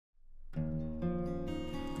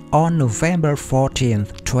On November 14,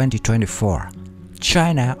 2024,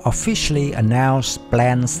 China officially announced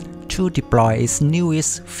plans to deploy its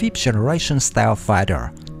newest fifth-generation stealth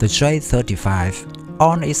fighter, the J-35,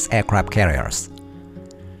 on its aircraft carriers.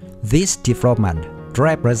 This development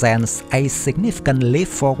represents a significant leap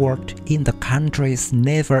forward in the country's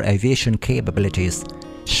naval aviation capabilities,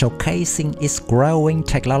 showcasing its growing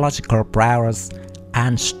technological prowess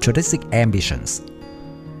and strategic ambitions.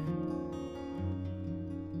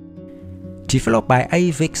 Developed by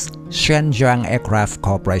AVIC's Shenyang Aircraft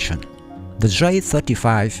Corporation, the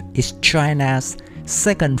J-35 is China's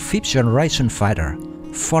second fifth-generation fighter,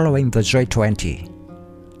 following the J-20.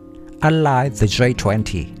 Unlike the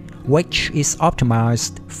J-20, which is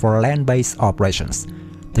optimized for land-based operations,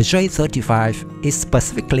 the J-35 is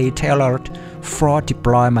specifically tailored for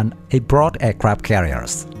deployment aboard aircraft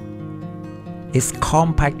carriers. Its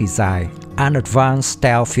compact design and advanced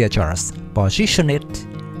stealth features position it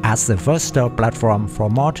as a versatile platform for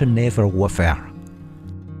modern naval warfare.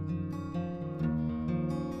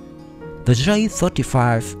 The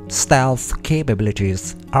J-35 stealth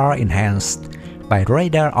capabilities are enhanced by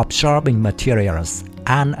radar-absorbing materials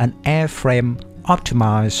and an airframe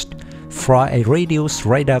optimized for a reduced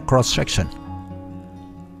radar cross-section.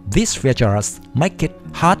 These features make it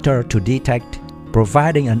harder to detect,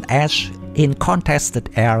 providing an edge in contested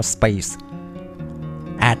airspace.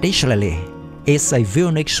 Additionally, its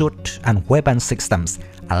avionics suite and weapon systems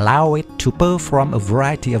allow it to perform a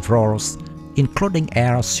variety of roles, including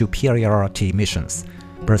air superiority missions,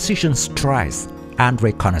 precision strikes, and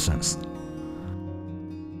reconnaissance.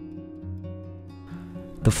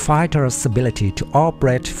 The fighter's ability to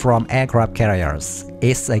operate from aircraft carriers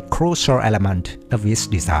is a crucial element of its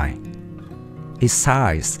design. Its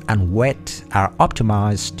size and weight are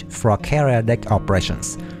optimized for carrier deck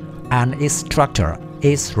operations, and its structure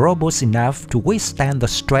is robust enough to withstand the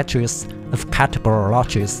stretches of catapult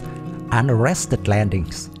launches and arrested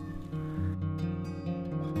landings.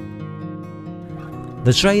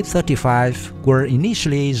 The J-35 will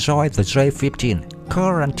initially join the J-15,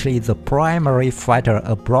 currently the primary fighter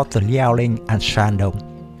aboard the Liaoning and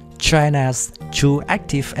Shandong, China's two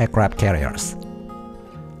active aircraft carriers.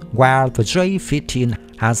 While the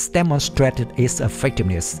J-15 has demonstrated its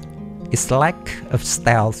effectiveness, its lack of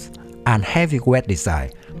stealth and heavyweight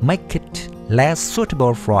design make it less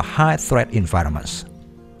suitable for high-threat environments.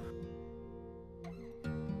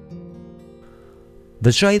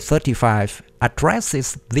 The J-35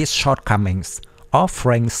 addresses these shortcomings,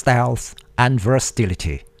 offering stealth and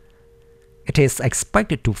versatility. It is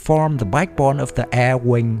expected to form the backbone of the air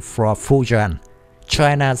wing for Fujian,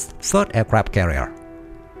 China's third aircraft carrier.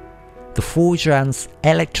 The Fujian's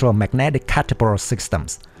electromagnetic catapult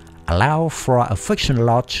systems allow for a friction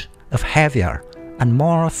launch of heavier and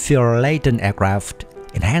more fuel-laden aircraft,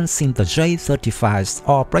 enhancing the J-35's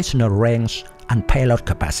operational range and payload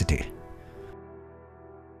capacity.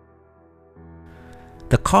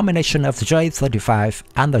 The combination of the J-35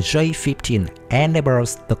 and the J-15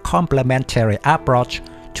 enables the complementary approach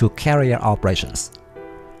to carrier operations.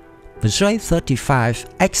 The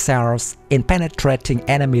J-35 excels in penetrating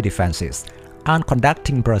enemy defenses and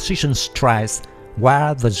conducting precision strikes,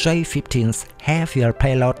 while the J-15's heavier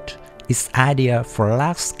payload is ideal for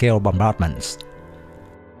large-scale bombardments.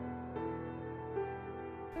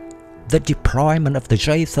 The deployment of the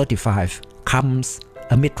J-35 comes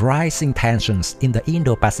amid rising tensions in the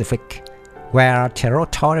Indo-Pacific, where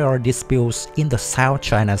territorial disputes in the South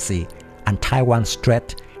China Sea and Taiwan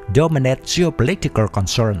Strait dominate geopolitical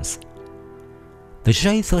concerns. The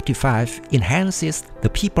J-35 enhances the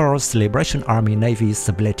People's Liberation Army Navy's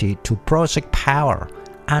ability to project power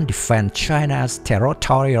and defend China's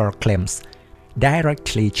territorial claims,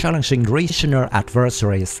 directly challenging regional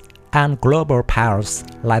adversaries and global powers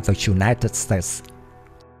like the United States.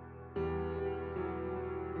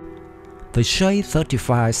 The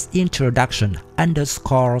J-35's introduction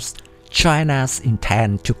underscores China's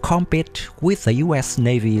intent to compete with the US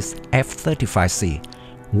Navy's F-35C,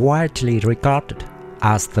 widely regarded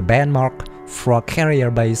as the benchmark for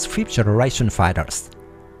carrier-based fifth-generation fighters.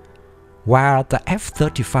 While the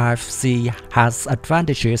F-35C has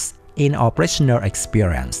advantages in operational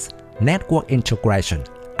experience, network integration,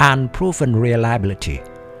 and proven reliability,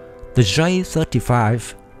 the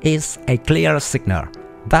J-35 is a clear signal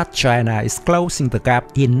that China is closing the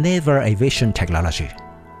gap in naval aviation technology.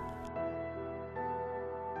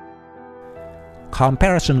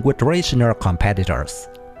 Comparison with regional competitors.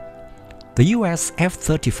 The US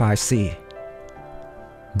F-35C.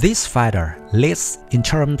 This fighter leads in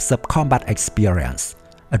terms of combat experience,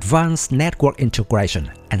 advanced network integration,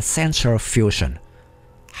 and sensor fusion.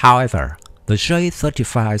 However, the The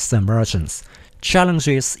J-35's emergence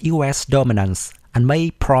challenges U.S. dominance and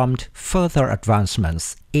may prompt further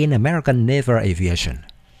advancements in American naval aviation.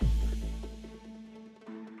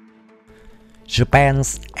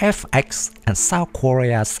 Japan's AVIC and South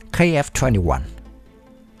Korea's KF-21.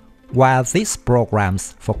 While these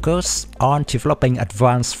programs focus on developing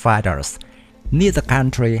advanced fighters, neither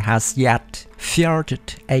country has yet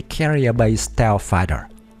fielded a carrier-based stealth fighter.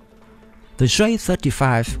 The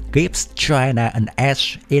J-35 gives China an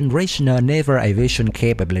edge in regional naval aviation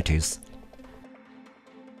capabilities.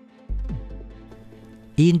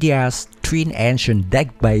 India's twin-engine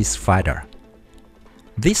deck-based fighter.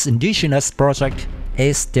 This indigenous project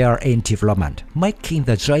is still in development, making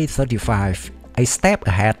the J-35 a step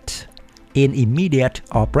ahead in immediate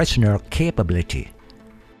operational capability.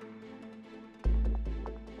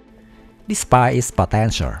 Despite its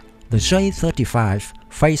potential, the J-35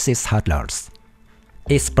 faces hurdles.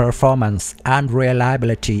 Its performance and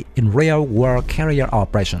reliability in real-world carrier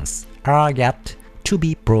operations are yet to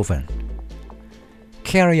be proven.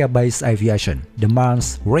 Carrier-based aviation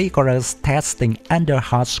demands rigorous testing under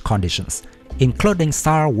harsh conditions, including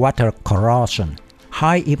saltwater corrosion,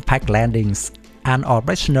 high-impact landings, and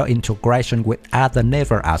operational integration with other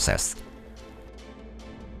naval assets.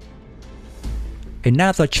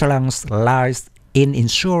 Another challenge lies in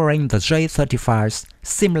ensuring the J-35's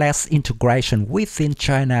seamless integration within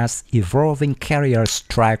China's evolving carrier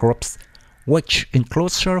strike groups, which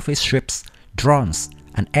include surface ships, drones,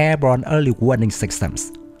 and airborne early warning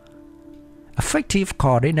systems. Effective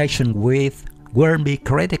coordination will be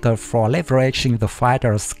critical for leveraging the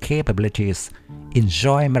fighter's capabilities in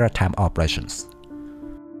joint maritime operations.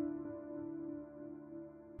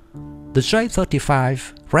 The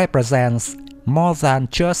J-35 represents more than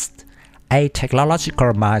just a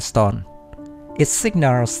technological milestone. It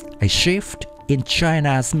signals a shift in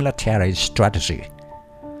China's military strategy.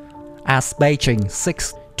 As Beijing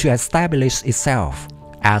seeks to establish itself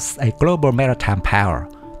as a global maritime power,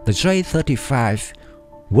 the J-35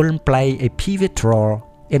 will play a pivotal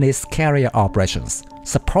role in its carrier operations,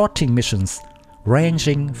 supporting missions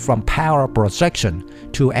ranging from power projection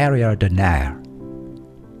to aerial denial.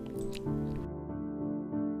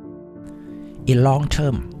 In long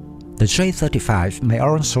term, the J-35 may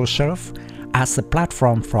also serve as a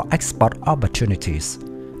platform for export opportunities,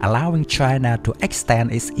 allowing China to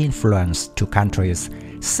extend its influence to countries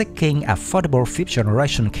seeking affordable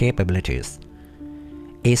fifth-generation capabilities.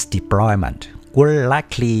 Its deployment will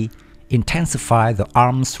likely intensify the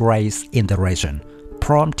arms race in the region,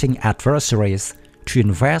 prompting adversaries to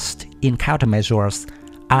invest in countermeasures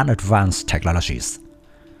and advanced technologies.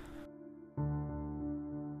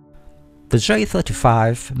 The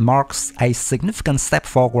J-35 marks a significant step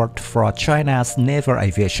forward for China's naval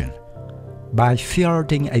aviation. By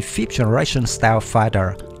fielding a fifth-generation stealth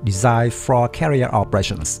fighter designed for carrier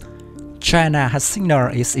operations, China has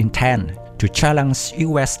signaled its intent to challenge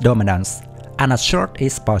U.S. dominance and assert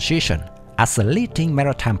its position as a leading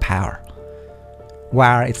maritime power.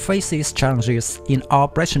 While it faces challenges in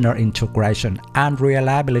operational integration and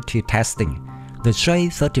reliability testing, the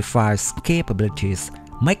J-35's capabilities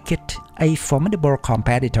make it a formidable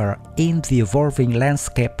competitor in the evolving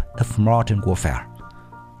landscape of modern warfare.